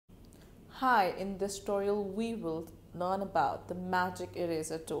Hi, in this tutorial we will learn about the magic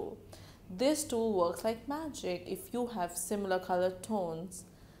eraser tool. This tool works like magic if you have similar color tones.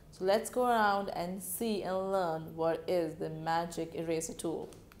 So let's go around and see and learn what is the magic eraser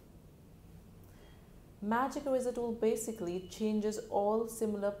tool. Magic eraser tool basically changes all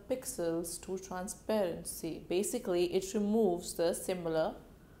similar pixels to transparency. Basically, it removes the similar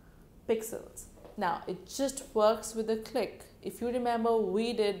pixels. Now, it just works with a click. If you remember,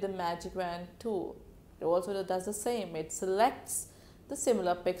 we did the magic wand tool. It also does the same. It selects the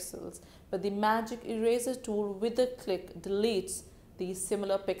similar pixels, but the magic eraser tool with a click deletes these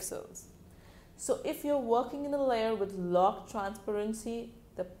similar pixels. So if you're working in a layer with locked transparency,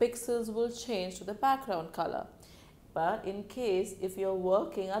 the pixels will change to the background color. But in case if you're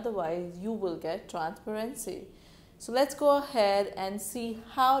working otherwise, you will get transparency. So let's go ahead and see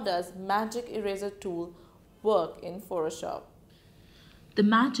how does magic eraser tool work in Photoshop. The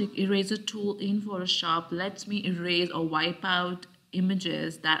magic eraser tool in Photoshop lets me erase or wipe out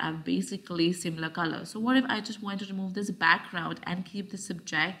images that are basically similar colors. So what if I just want to remove this background and keep the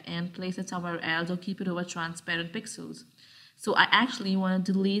subject and place it somewhere else, or keep it over transparent pixels? So I actually want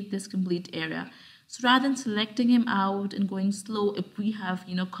to delete this complete area. So rather than selecting him out and going slow, if we have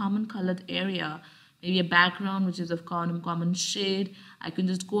common colored area, maybe a background which is of common shade, I can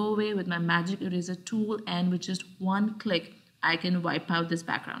just go away with my magic eraser tool, and with just one click I can wipe out this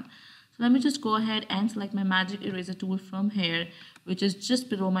background. So let me just go ahead and select my magic eraser tool from here, which is just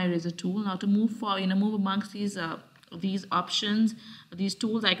below my eraser tool. Now to move move amongst these options, these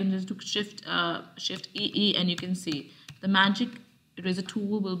tools, I can just do shift EE, and you can see the magic eraser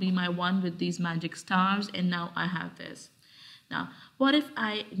tool will be my one with these magic stars, and now I have this. Now, what if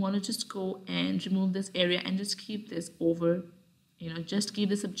I want to just go and remove this area and just keep this over, just keep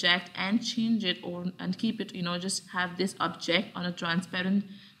this object and change it, and keep it, just have this object on a transparent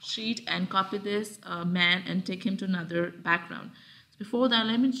sheet and copy this man and take him to another background. So before that,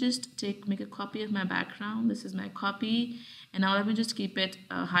 let me just make a copy of my background. This is my copy, and now let me just keep it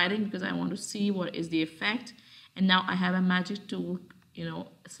hiding because I want to see what is the effect. And now I have a magic tool,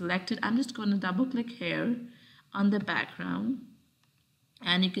 selected. I'm just going to double click here on the background,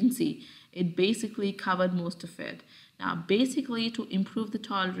 and you can see it basically covered most of it. Now basically, to improve the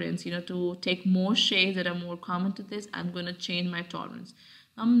tolerance, to take more shades that are more common to this, I'm going to change my tolerance.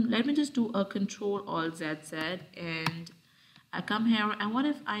 Let me just do a Control-Alt-ZZ, and I come here, and what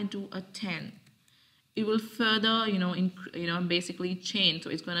if I do a 10? It will further, basically change. So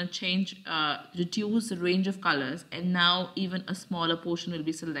it's going to change, reduce the range of colors, and now even a smaller portion will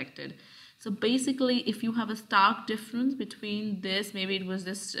be selected. So basically, if you have a stark difference between this, maybe it was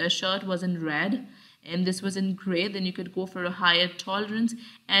this shirt was in red and this was in gray, then you could go for a higher tolerance,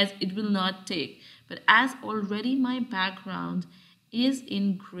 as it will not take. But as already my background is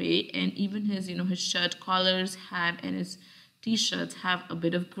in gray, and even his, his shirt collars have, and his t-shirts have a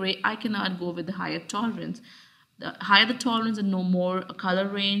bit of gray, I cannot go with the higher tolerance. The higher the tolerance, and no more color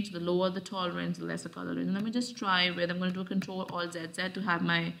range. The lower the tolerance, the lesser color range. And let me just try with, I'm going to do Control-Alt-ZZ to have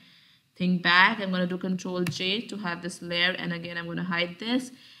my thing back. I'm going to do Control-J to have this layer, and again I'm going to hide this,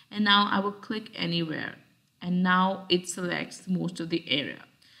 and now I will click anywhere, and now it selects most of the area.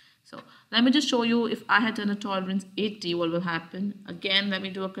 So let me just show you, if I had done a tolerance 80, what will happen. Again, let me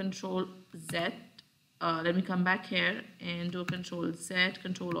do a Control-Z. Let me come back here and do a Control-Z,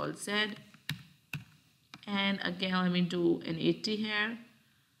 Control-Alt-Z, and again let me do an 80 here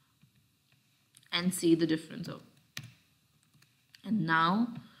and see the difference. And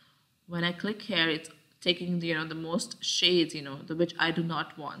now when I click here, it's taking the most shades, which I do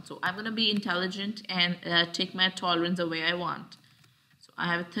not want. So I'm going to be intelligent and take my tolerance the way I want. So I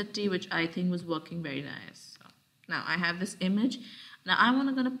have a 30, which I think was working very nice. So now I have this image. Now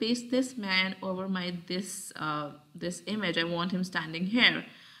I'm gonna paste this man over my this image. I want him standing here.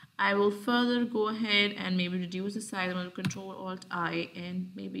 I will further go ahead and maybe reduce the size. I'm going to Control-Alt-I, and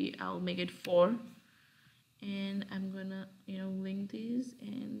maybe I'll make it 4. And I'm gonna link these,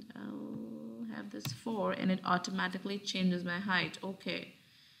 and I'll have this 4, and it automatically changes my height. Okay.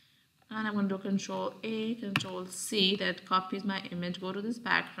 And I'm going to do Control-A, Control-C, that copies my image, go to this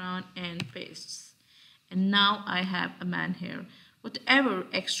background and pastes. And now I have a man here. Whatever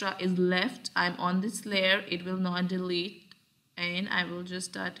extra is left, I'm on this layer, it will not delete, and I will just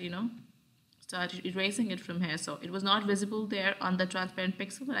start erasing it from here. So it was not visible there on the transparent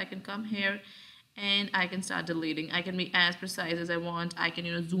pixel, but I can come here and I can start deleting. I can be as precise as I want. I can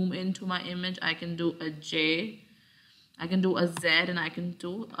zoom into my image. I can do a J, I can do a Z, and I can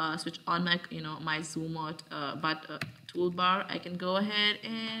do switch on my my zoom out toolbar. I can go ahead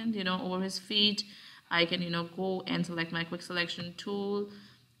and over his feet, I can go and select my quick selection tool,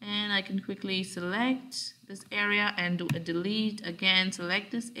 and I can quickly select this area and do a delete. Again,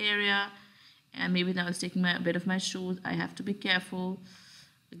 select this area, and maybe now it's taking a bit of my shoes. I have to be careful.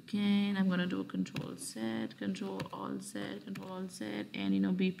 Again, I'm gonna do a Control Z, Control Alt Z, Control Alt Z,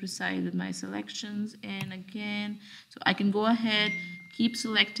 and be precise with my selections. And again, so I can go ahead, keep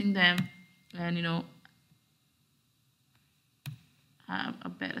selecting them, and have a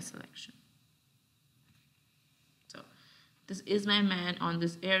better selection. So this is my man on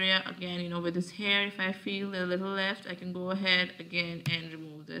this area. Again, with this hair, if I feel a little left, I can go ahead again and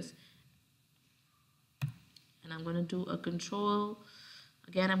remove this. And I'm gonna do a Control.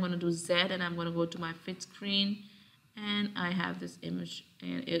 Again, I'm going to do Z, and I'm going to go to my fit screen, and I have this image,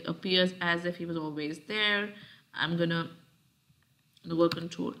 and it appears as if he was always there. I'm going to go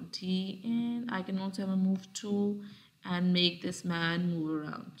Control D, and I can also have a move tool and make this man move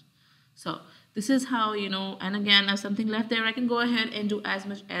around. So this is how, and again, if something left there, I can go ahead and do as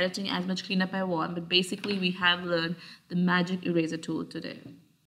much editing, as much cleanup I want. But basically, we have learned the magic eraser tool today.